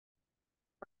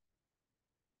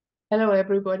Hello,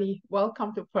 everybody.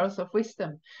 Welcome to Pearls of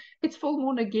Wisdom. It's full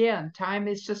moon again. Time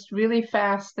is just really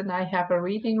fast, and I have a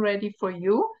reading ready for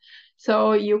you.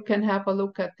 So you can have a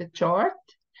look at the chart.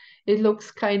 It looks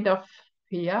kind of,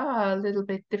 yeah, a little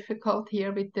bit difficult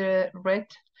here with the red.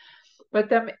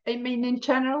 But I mean, in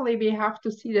generally, we have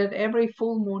to see that every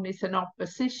full moon is an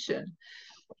opposition.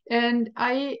 And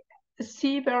I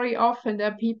see very often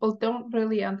that people don't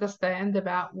really understand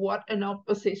about what an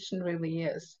opposition really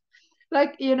is.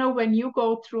 Like, when you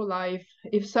go through life,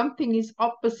 if something is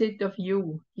opposite of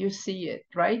you, you see it,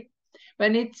 right?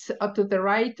 When it's to the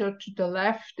right or to the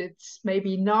left, it's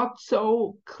maybe not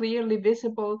so clearly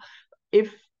visible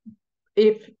if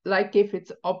if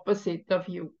it's opposite of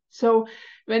you. So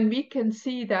when we can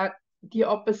see that the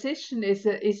opposition is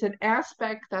an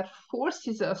aspect that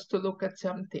forces us to look at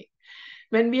something.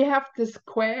 When we have the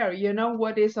square,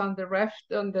 what is on the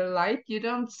left, on the light, you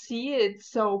don't see it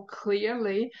so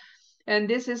clearly. And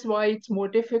this is why it's more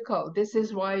difficult. This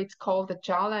is why it's called the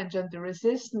challenge and the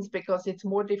resistance, because it's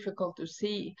more difficult to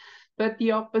see. But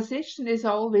the opposition is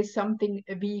always something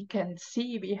we can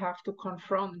see, we have to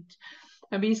confront.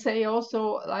 And we say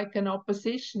also, like an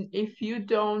opposition, if you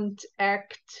don't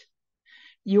act,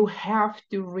 you have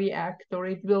to react, or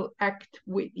it will act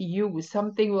with you.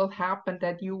 Something will happen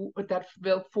that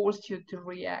will force you to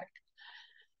react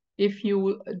if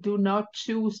you do not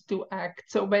choose to act.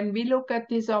 So when we look at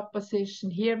this opposition,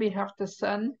 here we have the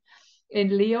sun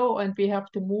in Leo and we have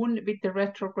the moon with the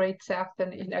retrograde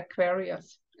Saturn in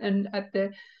Aquarius. And at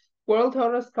the world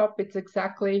horoscope, it's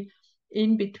exactly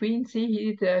in between.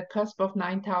 See, the cusp of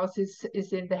ninth house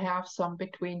is in the half sun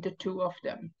between the two of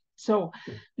them. So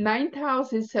ninth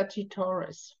house is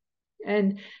Sagittarius.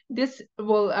 And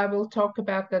I will talk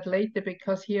about that later,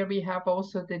 because here we have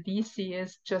also the DC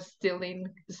is just still in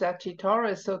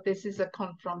Sagittarius. So this is a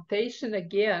confrontation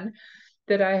again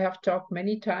that I have talked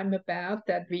many times about,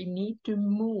 that we need to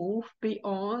move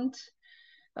beyond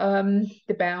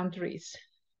the boundaries,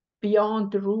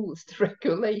 beyond the rules, the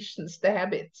regulations, the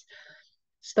habits.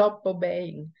 Stop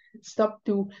obeying. Stop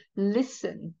to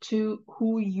listen to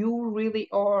who you really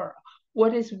are,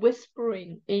 what is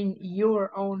whispering in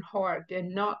your own heart,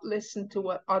 and not listen to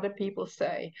what other people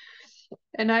say.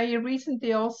 And I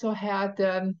recently also had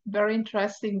a very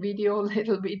interesting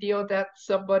little video that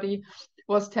somebody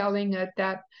was telling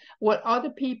that what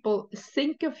other people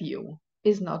think of you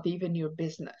is not even your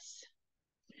business.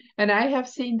 And I have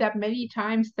seen that many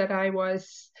times, that I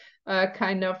was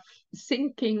kind of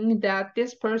thinking that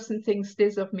this person thinks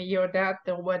this of me or that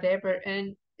or whatever.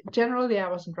 And generally I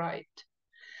wasn't right.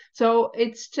 So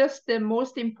it's just the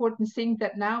most important thing,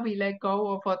 that now we let go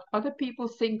of what other people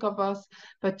think of us,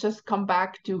 but just come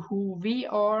back to who we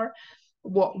are,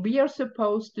 what we are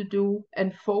supposed to do,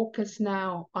 and focus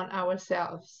now on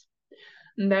ourselves.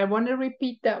 And I want to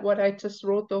repeat that, what I just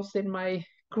wrote also in my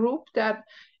group, that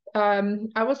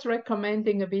I was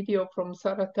recommending a video from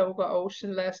Saratoga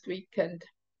Ocean last weekend.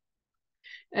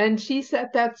 And she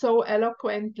said that so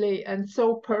eloquently and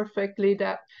so perfectly,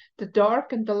 that the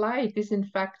dark and the light is in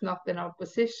fact not an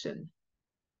opposition.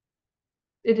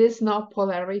 It is not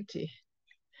polarity,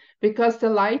 because the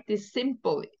light is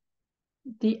simply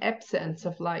the absence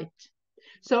of light.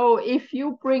 So if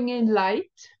you bring in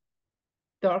light,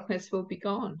 darkness will be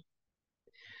gone.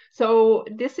 So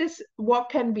this is what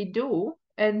can we do.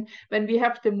 And when we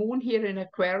have the moon here in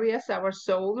Aquarius, our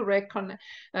soul reconnected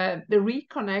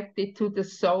to the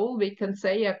soul, we can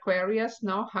say Aquarius,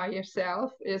 no, higher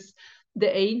self, is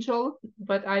the angel.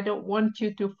 But I don't want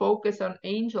you to focus on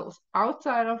angels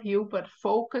outside of you, but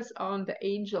focus on the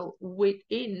angel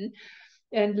within,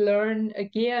 and learn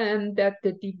again that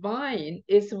the divine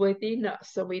is within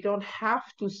us. So we don't have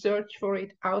to search for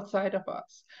it outside of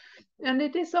us. And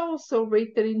it is also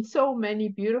written in so many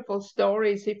beautiful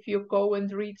stories. If you go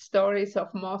and read stories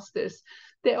of masters,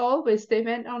 they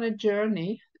went on a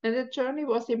journey, and the journey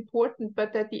was important,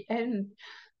 but at the end,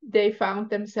 they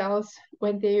found themselves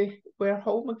when they were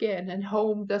home again. And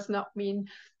home does not mean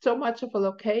so much of a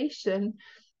location,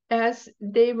 as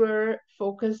they were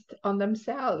focused on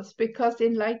themselves, because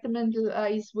enlightenment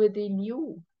lies within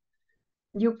you.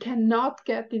 You cannot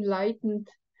get enlightened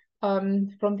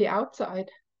from the outside.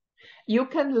 You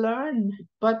can learn,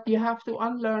 but you have to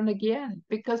unlearn again,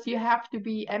 because you have to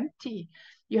be empty.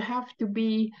 You have to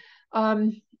be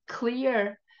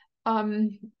clear.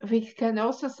 We can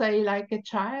also say, like a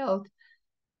child,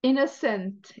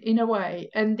 innocent in a way.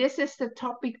 And this is the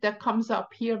topic that comes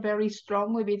up here very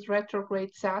strongly with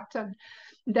retrograde Saturn.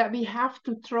 that we have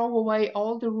to throw away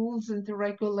all the rules and the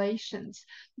regulations,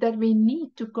 that we need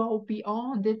to go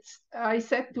beyond. I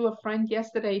said to a friend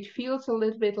yesterday, it feels a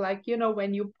little bit like, you know,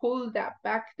 when you pull that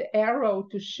back, the arrow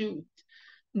to shoot.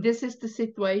 This is the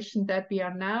situation that we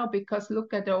are now, because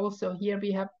look at also here,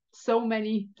 we have so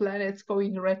many planets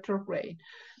going retrograde.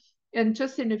 And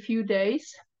just in a few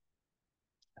days,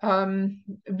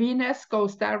 Venus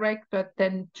goes direct, but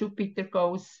then Jupiter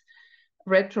goes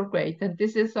retrograde, and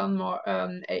this is on more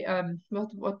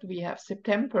what do we have,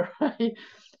 September, right?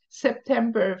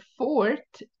 September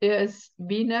 4th is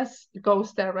Venus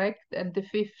goes direct, and the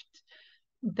 5th,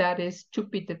 that is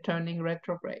Jupiter turning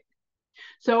retrograde.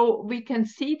 So we can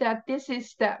see that this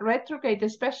is that retrograde,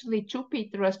 especially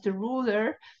Jupiter as the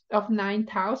ruler of 9th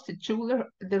house,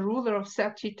 the ruler of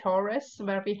Sagittarius,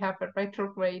 where we have a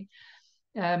retrograde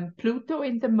Pluto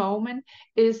in the moment,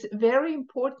 is very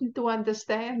important to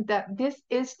understand that this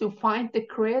is to find the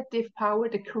creative power,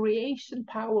 the creation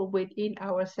power within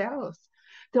ourselves.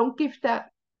 Don't give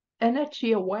that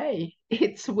energy away.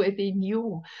 It's within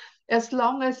you. As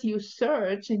long as you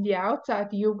search in the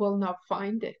outside, you will not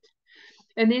find it.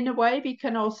 And in a way, we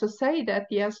can also say that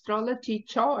the astrology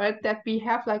chart that we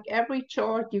have, like every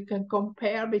chart you can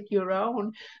compare with your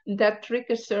own, that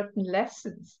triggers certain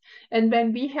lessons. And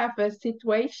when we have a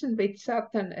situation with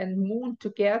Saturn and Moon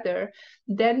together,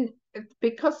 then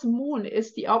because Moon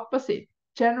is the opposite,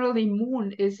 generally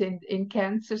Moon is in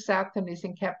Cancer, Saturn is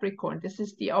in Capricorn. This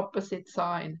is the opposite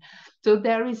sign. So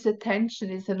there is a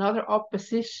tension, is another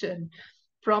opposition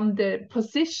from the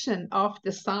position of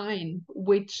the sign,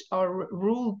 which are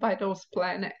ruled by those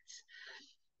planets.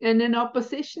 And an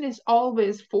opposition is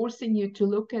always forcing you to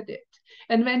look at it.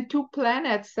 And when two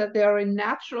planets that are in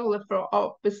natural for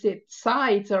opposite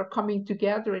sides are coming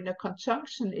together in a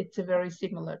conjunction, it's a very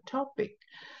similar topic.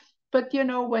 But you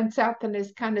know, when Saturn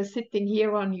is kind of sitting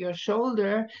here on your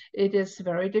shoulder, it is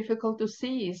very difficult to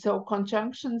see. So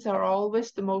conjunctions are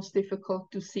always the most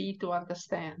difficult to see, to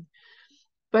understand.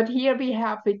 But here we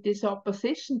have with this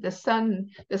opposition, the sun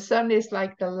is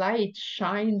like the light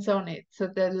shines on it. So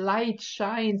the light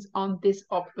shines on this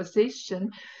opposition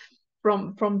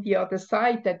from the other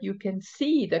side, that you can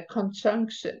see the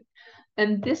conjunction.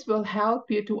 And this will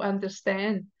help you to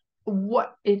understand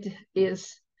what it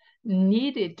is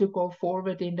needed to go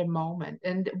forward in the moment.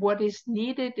 And what is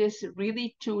needed is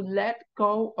really to let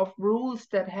go of rules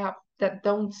that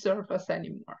don't serve us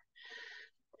anymore.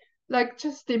 Like,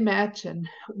 just imagine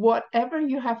whatever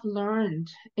you have learned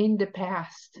in the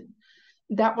past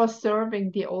that was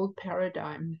serving the old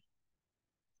paradigm.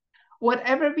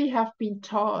 Whatever we have been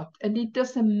taught, and it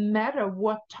doesn't matter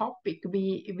what topic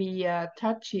we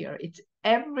touch here, it's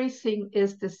everything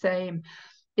is the same.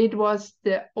 It was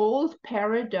the old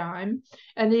paradigm,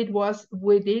 and it was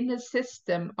within a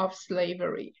system of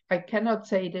slavery. I cannot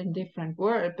say it in different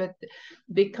words, but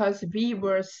because we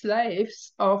were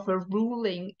slaves of a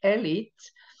ruling elite,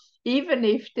 even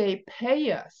if they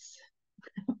pay us,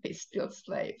 we're still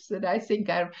slaves. And I think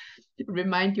I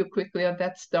remind you quickly of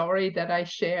that story that I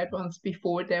shared once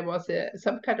before. There was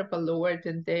some kind of a lord,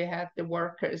 and they had the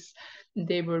workers,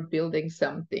 they were building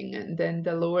something, and then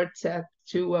the Lord said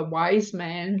to a wise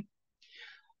man,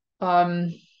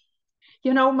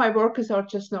 you know, my workers are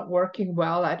just not working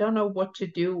well. I don't know what to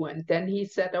do. And then he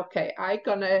said, okay, I'm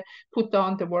gonna put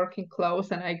on the working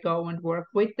clothes and I go and work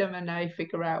with them and I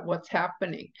figure out what's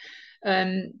happening.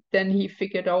 And then he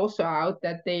figured also out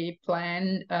that they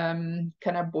plan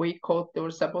kind of boycott or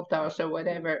sabotage or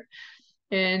whatever.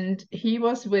 And he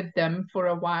was with them for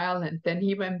a while, and then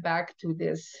he went back to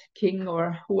this king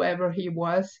or whoever he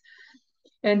was.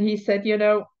 And he said, you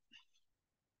know,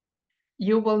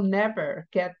 you will never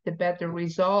get the better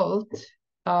result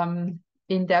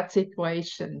in that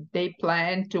situation. They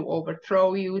plan to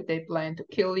overthrow you, they plan to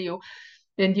kill you.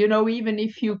 And you know, even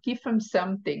if you give them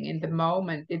something in the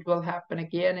moment, it will happen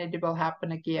again, and it will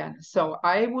happen again. So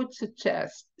I would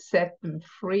suggest set them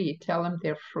free, tell them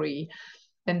they're free.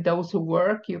 And those who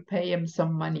work, you pay them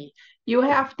some money. You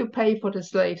have to pay for the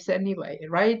slaves anyway,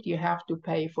 right? You have to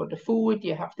pay for the food,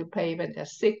 you have to pay when they're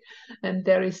sick, and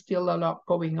there is still a lot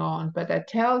going on. But I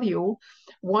tell you,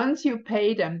 once you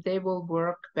pay them, they will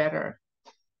work better.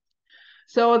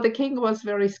 So the king was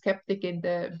very skeptic in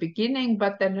the beginning,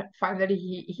 but then finally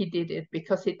he did it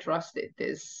because he trusted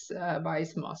this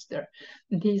wise master.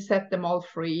 And he set them all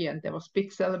free, and there was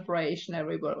big celebration.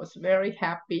 Everyone was very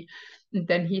happy. And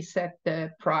then he set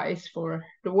the price for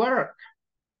the work.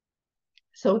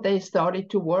 So they started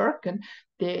to work, and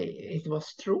it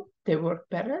was true. They worked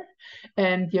better.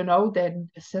 And, you know, then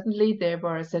suddenly there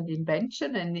was an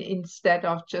invention, and instead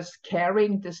of just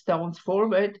carrying the stones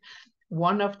forward,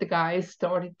 one of the guys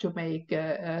started to make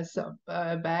a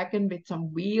wagon with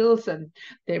some wheels, and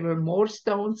there were more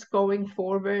stones going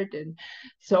forward. And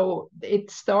so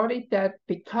it started that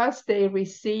because they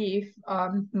receive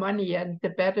money, and the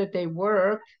better they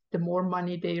work, the more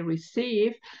money they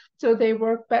receive, so they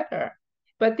work better.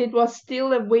 But it was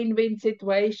still a win-win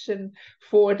situation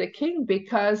for the king,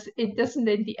 because it doesn't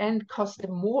in the end cost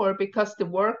them more, because the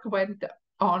work went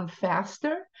on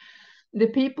faster. The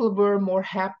people were more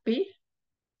happy.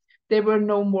 There were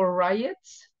no more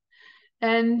riots.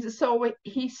 And so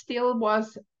he still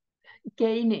was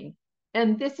gaining.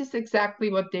 And this is exactly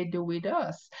what they do with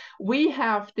us. We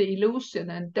have the illusion,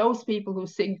 and those people who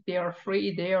think they are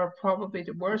free, they are probably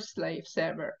the worst slaves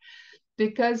ever.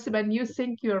 Because when you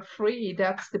think you're free,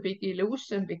 that's the big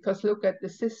illusion, because look at the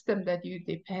system that you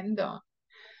depend on.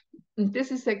 And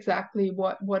this is exactly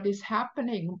what is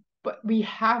happening. But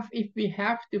if we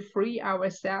have to free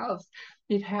ourselves,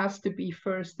 it has to be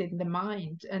first in the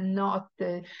mind, and not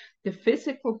the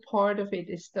physical part of it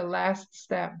is the last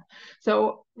step.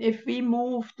 So if we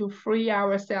move to free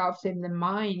ourselves in the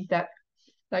mind, that,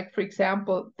 like, for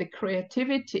example, the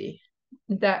creativity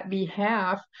that we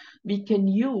have, we can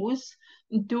use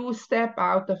to step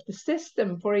out of the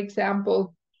system. For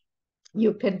example,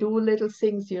 you can do little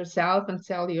things yourself and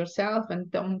sell yourself,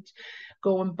 and don't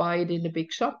go and buy it in the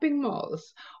big shopping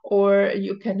malls. Or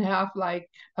you can have, like,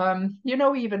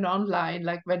 even online,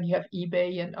 like when you have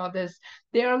eBay and others,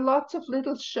 there are lots of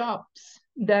little shops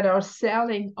that are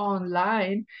selling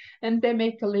online, and they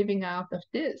make a living out of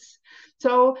this.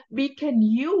 So we can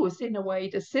use, in a way,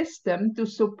 the system to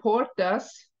support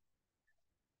us,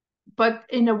 but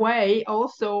in a way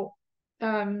also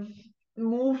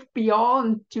move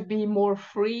beyond to be more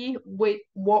free with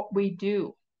what we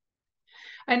do.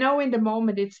 I know in the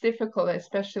moment it's difficult,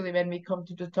 especially when we come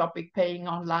to the topic paying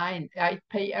online. I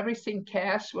pay everything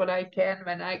cash, what I can,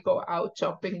 when I go out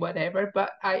shopping, whatever,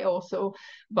 but I also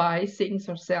buy things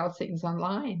or sell things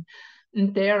online.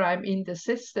 And there I'm in the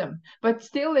system. But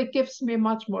still, it gives me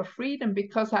much more freedom,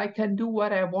 because I can do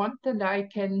what I want, and I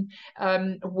can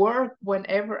work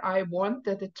whenever I want,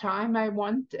 at the time I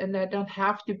want, and I don't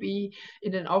have to be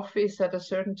in an office at a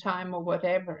certain time or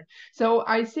whatever. So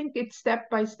I think it's step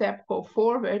by step go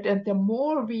forward, and the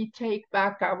more we take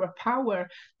back our power,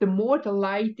 the more the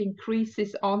light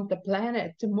increases on the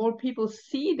planet, the more people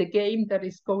see the game that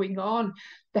is going on,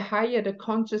 the higher the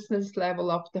consciousness level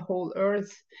of the whole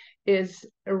earth is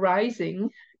rising.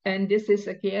 And this is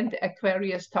again the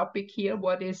Aquarius topic here.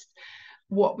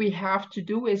 What we have to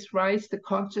do is rise the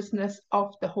consciousness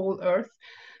of the whole earth.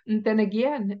 And then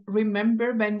again,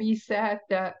 remember when we said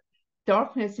that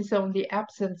darkness is only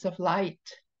absence of light,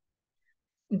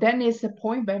 then is a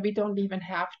point where we don't even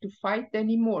have to fight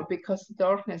anymore, because the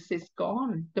darkness is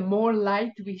gone. The more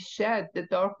light we shed, the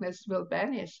darkness will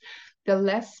vanish. The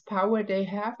less power they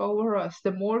have over us,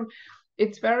 the more.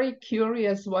 It's very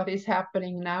curious what is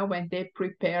happening now when they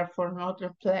prepare for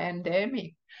another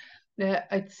pandemic.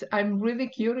 I'm really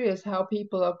curious how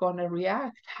people are going to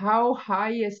react. How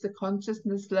high is the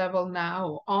consciousness level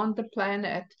now on the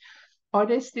planet? Are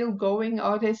they still going?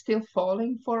 Are they still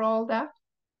falling for all that?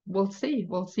 We'll see.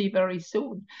 We'll see very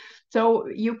soon. So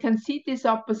you can see this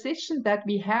opposition that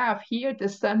we have here, the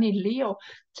sun in Leo.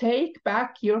 Take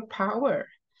back your power.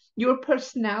 Your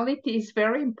personality is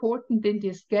very important in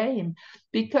this game,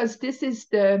 because this is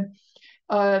the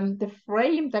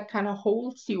frame that kind of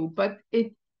holds you. But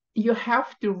you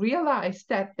have to realize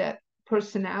that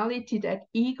personality, that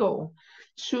ego,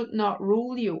 should not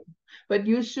rule you, but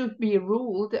you should be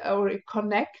ruled or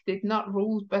connected, not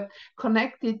ruled, but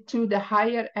connected to the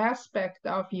higher aspect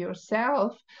of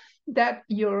yourself, that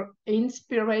your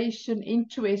inspiration,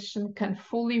 intuition can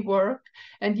fully work,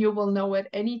 and you will know at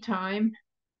any time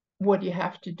what you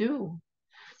have to do.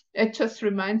 It just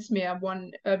reminds me of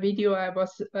one video I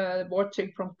was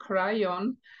watching from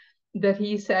Cryon, that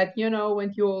he said,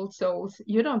 when you old souls,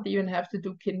 you don't even have to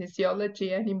do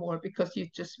kinesiology anymore, because you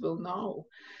just will know.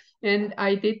 And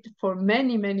I did for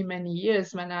many, many, many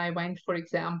years. When I went, for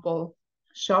example,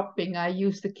 shopping, I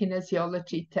used the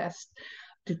kinesiology test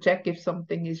to check if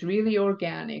something is really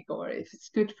organic, or if it's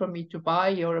good for me to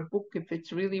buy, or a book, if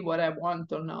it's really what I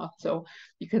want or not. So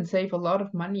you can save a lot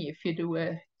of money if you do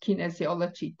a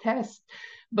kinesiology test.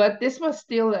 But this was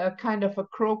still a kind of a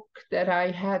crook that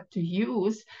I had to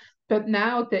use, But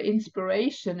now the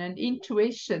inspiration and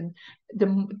intuition,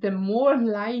 the more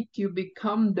light you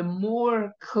become, the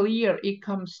more clear it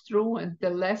comes through, and the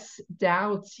less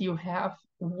doubts you have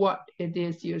what it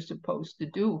is you're supposed to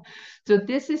do. So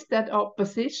this is that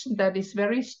opposition that is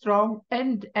very strong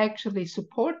and actually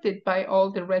supported by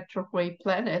all the retrograde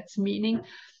planets, meaning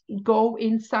go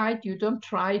inside. You don't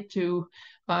try to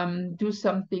do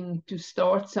something, to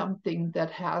start something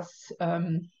that has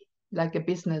like a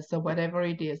business or whatever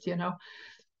it is, you know.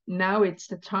 Now it's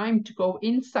the time to go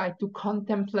inside to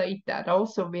contemplate that.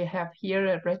 Also, we have here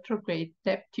a retrograde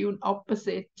Neptune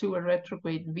opposite to a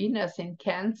retrograde Venus in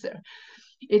Cancer.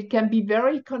 It can be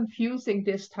very confusing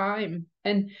this time,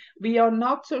 and we are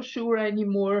not so sure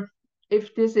anymore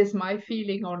if this is my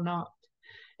feeling or not.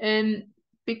 And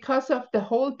because of the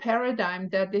whole paradigm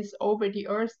that is over the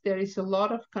earth, there is a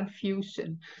lot of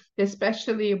confusion,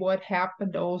 especially what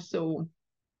happened also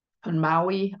on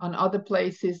Maui, on other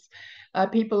places.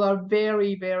 People are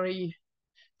very, very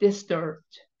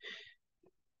disturbed.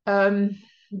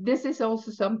 This is also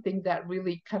something that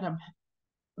really kind of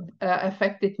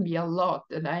affected me a lot,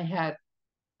 and I had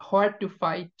hard to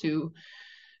fight to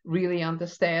really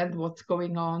understand what's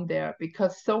going on there,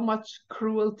 because so much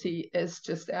cruelty is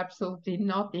just absolutely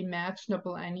not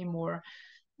imaginable anymore.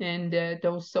 And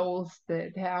those souls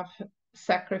that have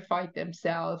sacrificed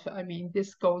themselves, I mean,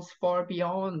 this goes far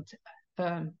beyond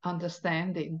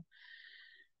understanding.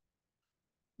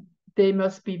 They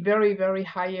must be very, very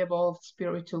high evolved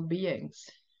spiritual beings.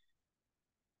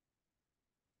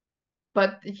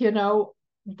 But, you know,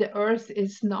 the earth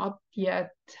is not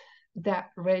yet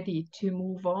that ready to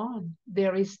move on.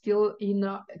 There is still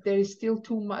enough, there is still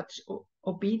too much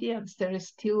obedience. There is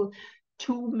still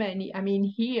too many. I mean,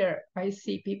 here I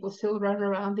see people still run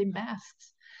around in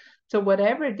masks. So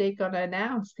whatever they're gonna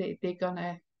announce, they're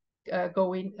gonna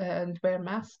go in and wear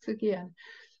masks again.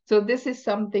 So this is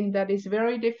something that is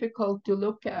very difficult to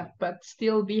look at, but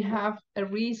still we have a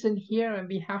reason here, and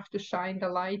we have to shine the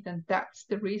light, and that's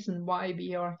the reason why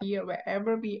we are here,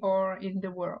 wherever we are in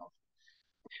the world.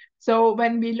 So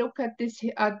when we look at this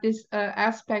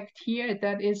aspect here,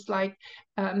 that is like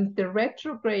the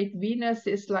retrograde Venus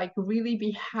is like, really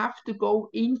we have to go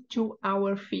into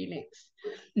our feelings.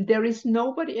 There is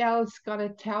nobody else gonna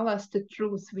tell us the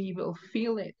truth. We will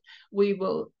feel it. We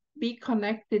will be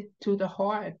connected to the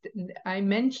heart. I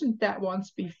mentioned that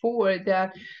once before,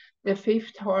 that the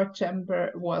fifth heart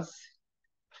chamber was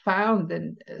found,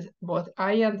 and what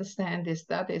I understand is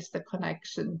that is the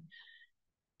connection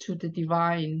to the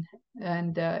divine,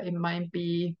 and it might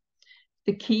be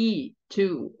the key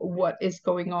to what is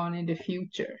going on in the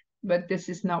future. But this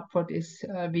is not for this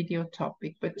video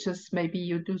topic, but just maybe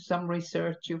you do some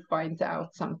research, you find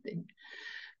out something.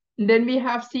 And then we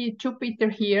have, see, Jupiter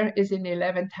here is in the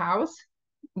 11th house,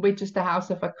 which is the house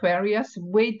of Aquarius,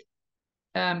 with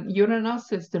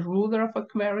Uranus is the ruler of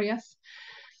Aquarius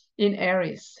in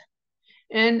Aries.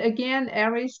 And again,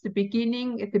 Aries, the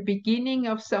beginning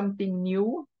of something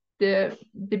new, the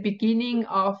beginning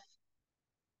of,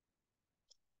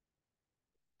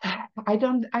 I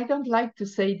don't like to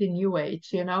say the new age,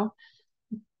 you know,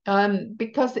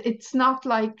 because it's not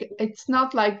like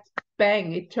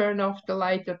bang, it turn off the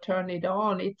light or turn it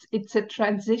on. It's a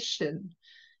transition,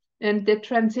 and the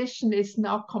transition is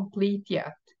not complete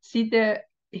yet. See,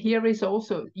 here is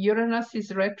also Uranus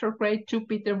is retrograde.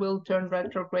 Jupiter will turn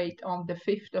retrograde on the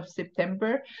 5th of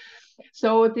September.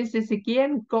 So this is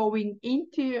again going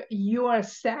into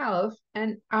yourself,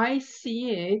 and I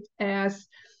see it as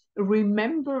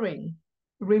remembering.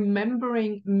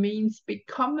 Remembering means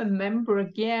become a member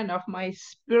again of my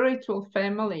spiritual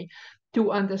family,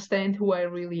 to understand who I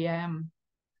really am,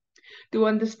 to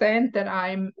understand that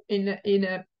I'm in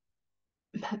a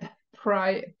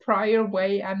prior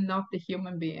way, I'm not the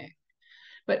human being,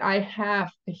 but I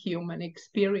have a human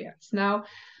experience. Now,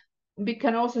 we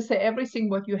can also say everything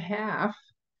what you have,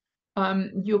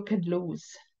 you can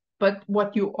lose, but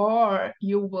what you are,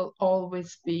 you will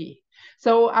always be.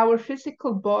 So our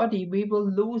physical body, we will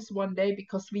lose one day,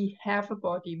 because we have a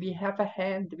body, we have a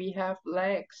hand, we have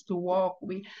legs to walk.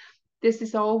 This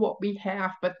is all what we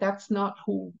have, but that's not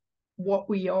what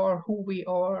we are, who we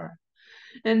are.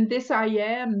 And this I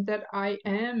am, that I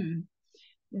am,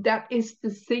 that is the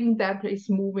thing that is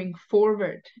moving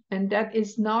forward. And that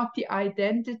is not the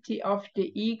identity of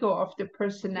the ego, of the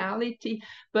personality,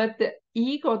 but the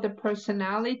ego, the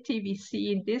personality we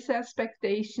see in this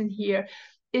aspectation here,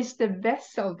 is the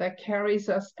vessel that carries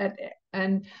us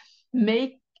and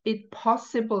make it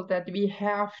possible that we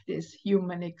have this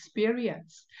human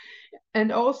experience.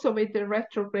 And also with the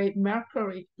retrograde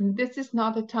Mercury, this is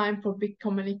not a time for big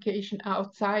communication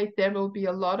outside. There will be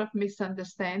a lot of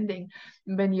misunderstanding.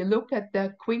 When you look at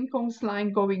the quincunx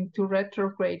line going to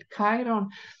retrograde Chiron,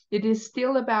 it is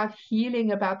still about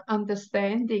healing, about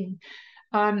understanding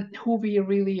who we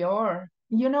really are.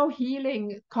 You know,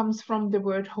 healing comes from the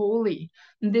word holy.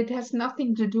 And it has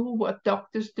nothing to do what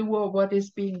doctors do or what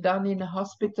is being done in a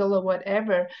hospital or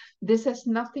whatever. This has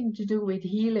nothing to do with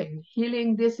healing.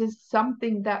 Healing, this is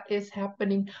something that is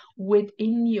happening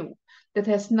within you, that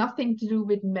has nothing to do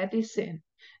with medicine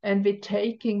and with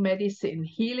taking medicine.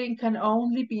 Healing can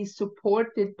only be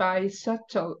supported by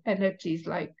subtle energies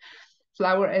like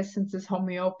flower essences,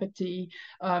 homeopathy,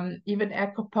 even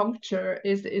acupuncture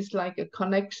is like a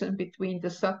connection between the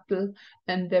subtle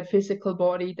and the physical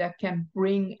body that can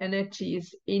bring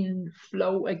energies in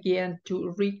flow again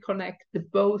to reconnect the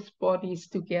both bodies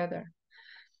together.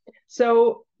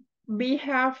 So we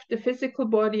have the physical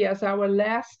body as our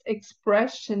last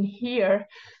expression here.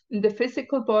 The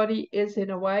physical body is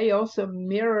in a way also a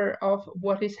mirror of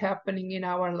what is happening in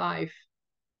our life.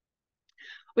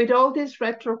 With all these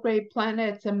retrograde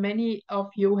planets, and many of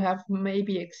you have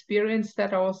maybe experienced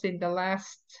that also in the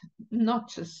last, not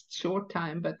just short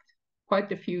time, but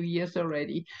quite a few years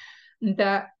already,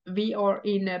 that we are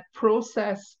in a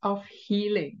process of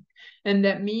healing. And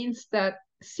that means that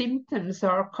symptoms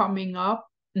are coming up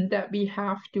that we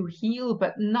have to heal,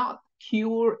 but not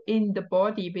cure in the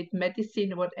body with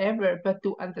medicine or whatever, but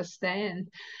to understand.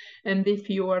 And if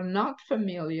you are not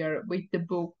familiar with the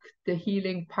book, The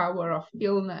Healing Power of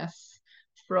Illness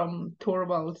from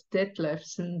Thorvald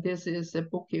Detlefsen, this is a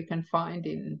book you can find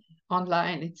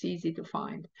online. It's easy to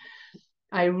find.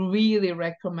 I really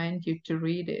recommend you to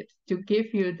read it to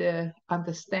give you the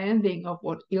understanding of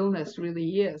what illness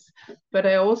really is. But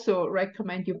I also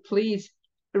recommend you please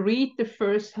read the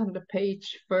first 100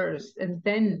 page first and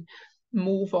then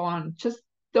move on. Just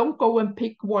don't go and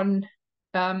pick one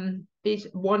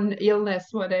illness,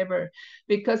 whatever,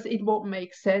 because it won't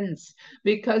make sense.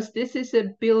 Because this is a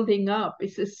building up,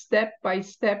 it's a step by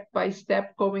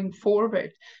step going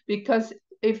forward. Because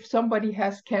if somebody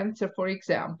has cancer, for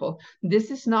example,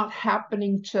 this is not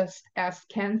happening just as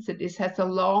cancer. This has a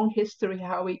long history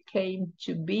how it came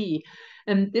to be.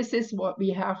 And this is what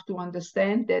we have to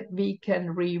understand, that we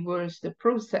can reverse the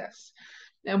process.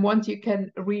 And once you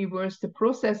can reverse the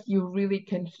process, you really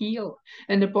can heal.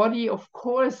 And the body, of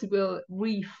course, will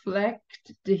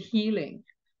reflect the healing.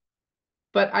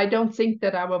 But I don't think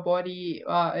that our body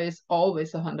is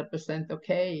always 100%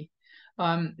 okay.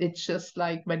 It's just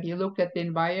like when you look at the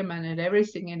environment and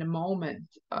everything in a moment,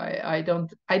 I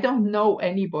don't know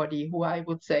anybody who I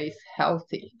would say is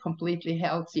healthy, completely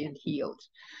healthy and healed.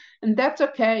 And that's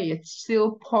okay. It's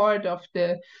still part of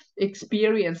the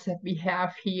experience that we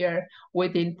have here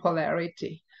within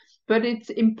polarity. But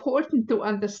it's important to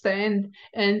understand,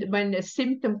 and when a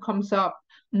symptom comes up,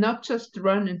 not just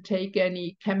run and take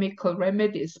any chemical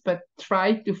remedies, but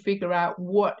try to figure out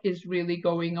what is really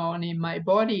going on in my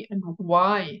body and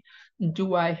why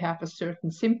do I have a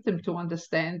certain symptom, to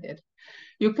understand it.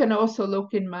 You can also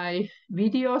look in my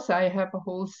videos. I have a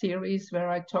whole series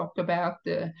where I talk about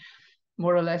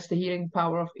more or less the healing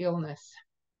power of illness.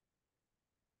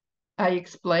 I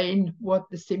explain what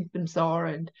the symptoms are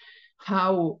and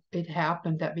how it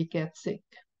happened that we get sick.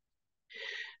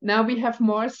 Now we have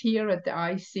Mars here at the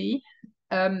IC.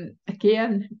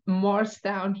 Again, Mars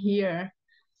down here.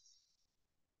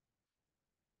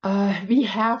 We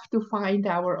have to find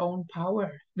our own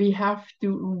power. We have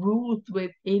to root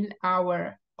within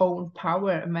our own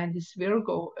power. And when this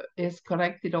Virgo is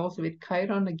connected also with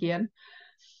Chiron again,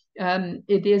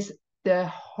 it is the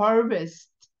harvest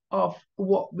of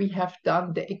what we have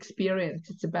done, the experience.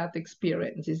 It's about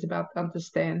experience, it's about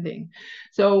understanding.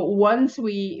 So once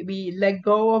we let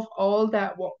go of all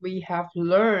that, what we have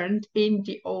learned in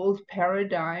the old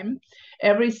paradigm,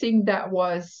 everything that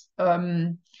was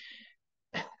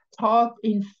taught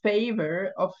in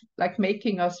favor of like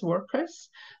making us workers,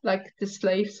 like the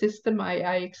slave system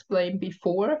I explained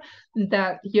before,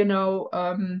 that, you know,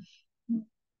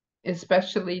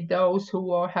 especially those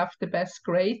who have the best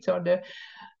grades or the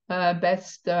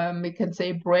best, we can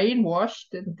say,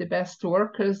 brainwashed, and the best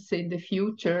workers in the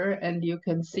future. And you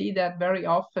can see that very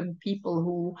often people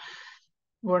who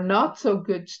were not so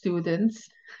good students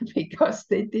because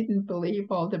they didn't believe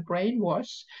all the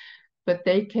brainwash, but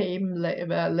they came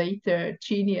later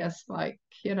genius, like,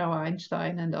 you know,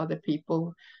 Einstein and other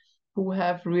people who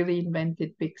have really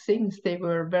invented big things, they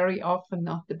were very often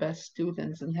not the best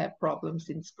students and had problems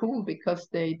in school because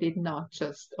they did not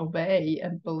just obey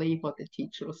and believe what the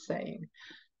teacher was saying.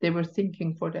 They were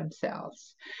thinking for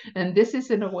themselves. And this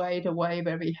is in a way the way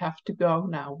where we have to go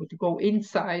now, to go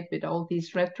inside with all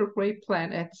these retrograde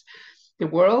planets. The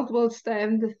world will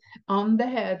stand on the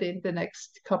head in the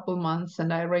next couple months,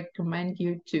 and I recommend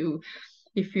you to,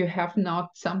 if you have not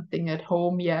something at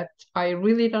home yet. I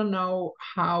really don't know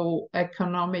how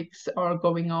economics are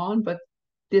going on, but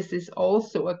this is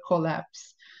also a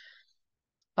collapse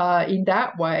in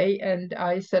that way. And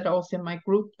I said also in my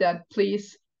group that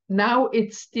please, now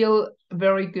it's still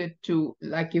very good to,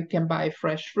 like, you can buy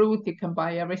fresh fruit, you can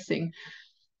buy everything.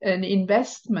 An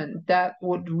investment that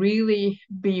would really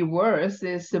be worth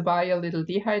is to buy a little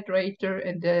dehydrator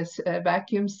and a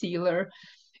vacuum sealer,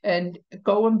 and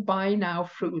go and buy now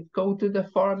fruit. Go to the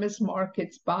farmers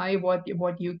markets, buy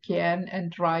what you can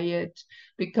and dry it,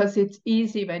 because it's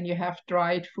easy when you have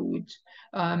dried food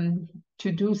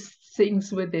to do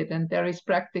things with it, and there is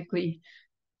practically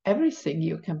everything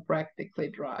you can practically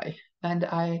dry. And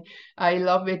I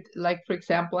love it. Like, for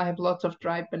example, I have lots of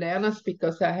dried bananas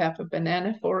because I have a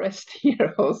banana forest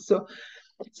here also.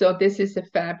 So this is a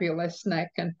fabulous snack.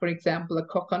 And for example, a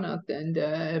coconut and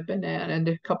a banana and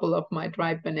a couple of my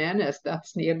dried bananas,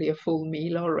 that's nearly a full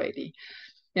meal already.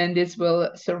 And this will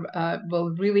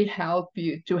really help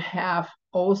you to have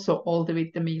also all the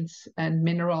vitamins and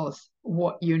minerals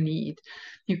what you need.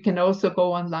 You can also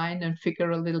go online and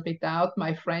figure a little bit out.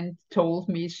 My friend told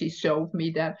me, she showed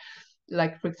me that,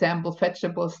 like, for example,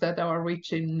 vegetables that are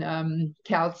rich in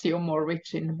calcium or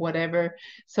rich in whatever,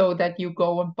 so that you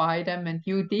go and buy them and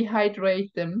you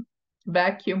dehydrate them,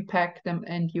 vacuum pack them,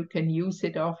 and you can use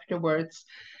it afterwards.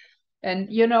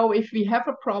 And, you know, if we have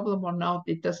a problem or not,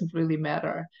 it doesn't really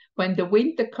matter. When the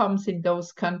winter comes in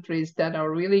those countries that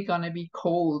are really going to be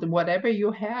cold, whatever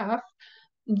you have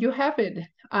it.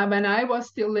 When I was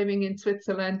still living in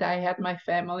Switzerland, I had my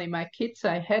family, my kids,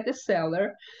 I had a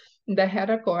cellar, and I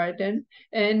had a garden,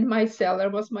 and my cellar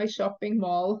was my shopping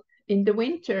mall in the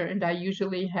winter. And I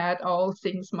usually had all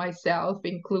things myself,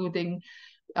 including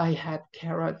I had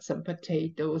carrots and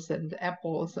potatoes and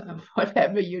apples and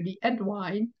whatever you need, and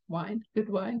good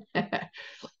wine.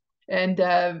 And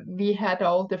we had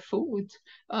all the food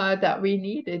that we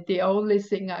needed. The only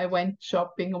thing I went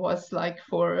shopping was like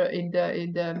for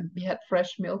we had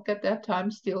fresh milk at that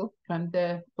time still, and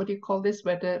what do you call this,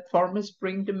 where the farmers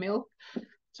bring the milk.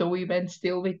 So we went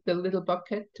still with the little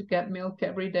bucket to get milk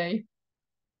every day.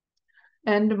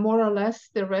 And more or less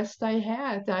the rest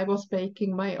I was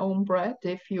baking my own bread.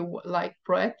 If you like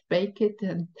bread, bake it,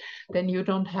 and then you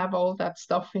don't have all that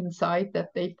stuff inside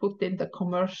that they put in the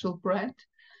commercial bread.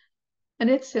 And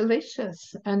it's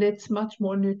delicious, and it's much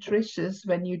more nutritious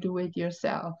when you do it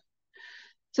yourself.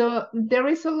 So there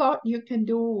is a lot you can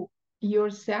do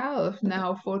yourself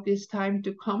now for this time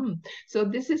to come. So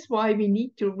this is why we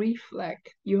need to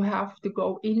reflect. You have to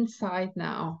go inside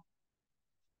now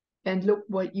and look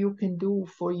what you can do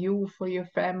for you, for your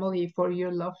family, for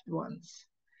your loved ones.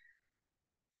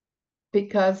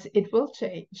 Because it will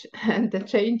change, and the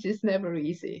change is never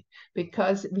easy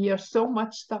because we are so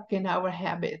much stuck in our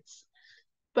habits.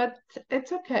 But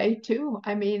it's okay too.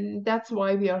 I mean, that's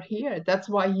why we are here. That's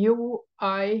why you,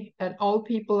 I, and all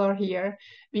people are here.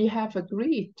 We have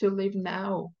agreed to live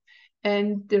now.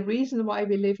 And the reason why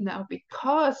we live now,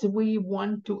 because we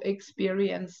want to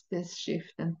experience this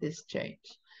shift and this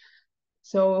change.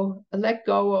 So let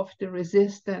go of the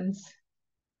resistance.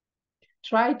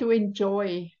 Try to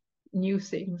enjoy new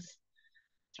things.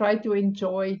 Try to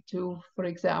enjoy to, for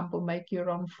example, make your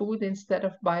own food instead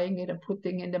of buying it and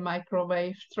putting in the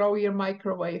microwave. Throw your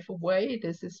microwave away.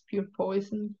 This is pure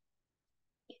poison.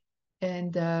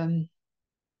 And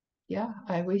yeah,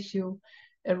 I wish you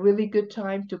a really good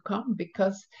time to come,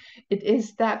 because it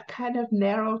is that kind of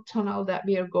narrow tunnel that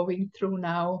we are going through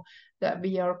now, that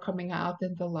we are coming out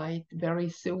in the light very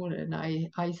soon. And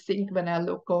I think when I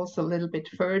look also a little bit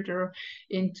further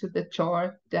into the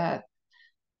chart, that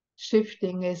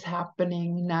shifting is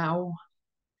happening now.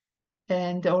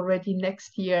 And already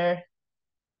next year,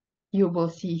 you will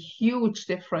see huge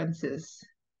differences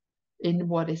in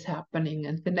what is happening.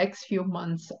 And the next few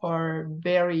months are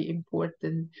very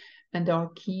important and are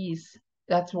keys.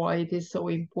 That's why it is so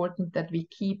important that we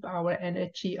keep our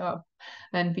energy up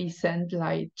and we send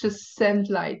light. Just send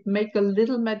light. Make a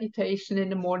little meditation in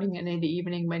the morning and in the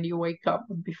evening when you wake up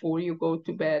and before you go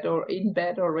to bed or in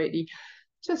bed already.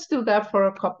 Just do that for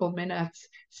a couple minutes.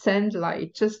 Send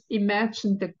light. Just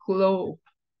imagine the glow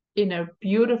in a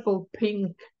beautiful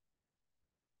pink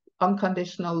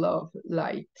unconditional love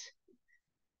light.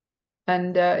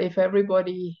 And if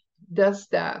everybody does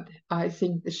that, I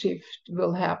think the shift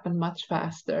will happen much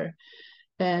faster,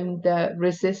 and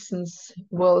resistance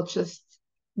will just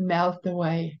melt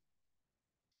away.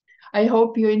 I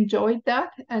hope you enjoyed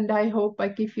that, and I hope I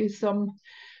give you some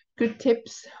good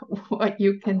tips what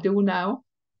you can do now.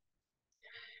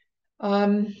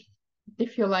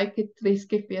 If you like it, please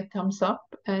give me a thumbs up,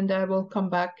 and I will come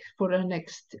back for the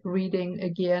next reading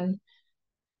again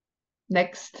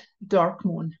next dark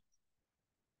moon.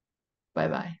 Bye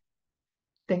bye.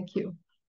 Thank you.